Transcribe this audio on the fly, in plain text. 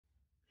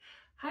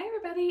Hi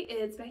everybody,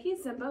 it's Becky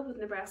Ziemba with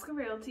Nebraska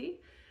Realty.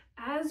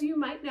 As you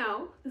might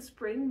know, the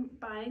spring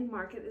buying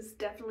market is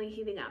definitely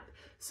heating up.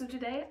 So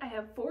today I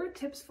have 4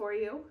 tips for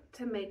you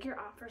to make your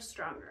offer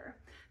stronger.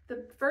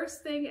 The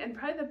first thing and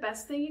probably the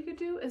best thing you could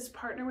do is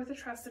partner with a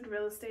trusted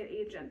real estate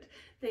agent.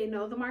 They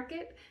know the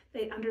market,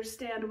 they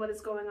understand what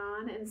is going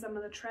on and some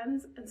of the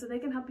trends, and so they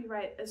can help you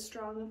write as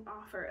strong of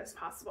offer as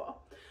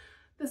possible.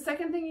 The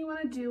second thing you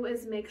want to do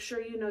is make sure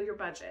you know your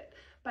budget.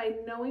 By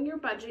knowing your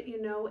budget,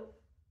 you know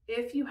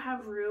if you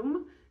have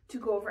room to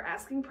go over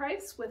asking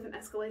price with an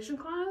escalation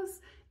clause,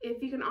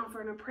 if you can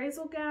offer an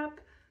appraisal gap,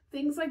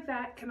 things like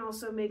that can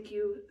also make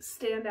you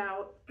stand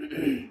out,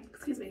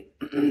 excuse me,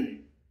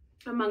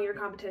 among your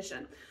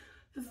competition.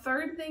 The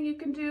third thing you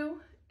can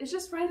do is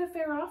just write a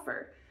fair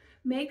offer.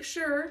 Make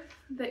sure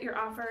that your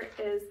offer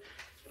is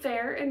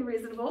fair and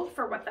reasonable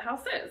for what the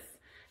house is.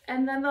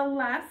 And then the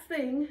last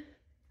thing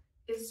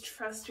is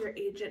trust your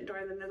agent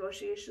during the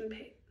negotiation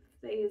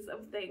phase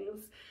of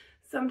things.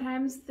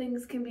 Sometimes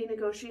things can be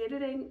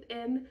negotiated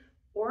in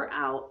or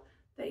out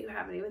that you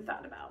haven't even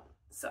thought about.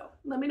 So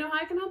let me know how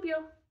I can help you.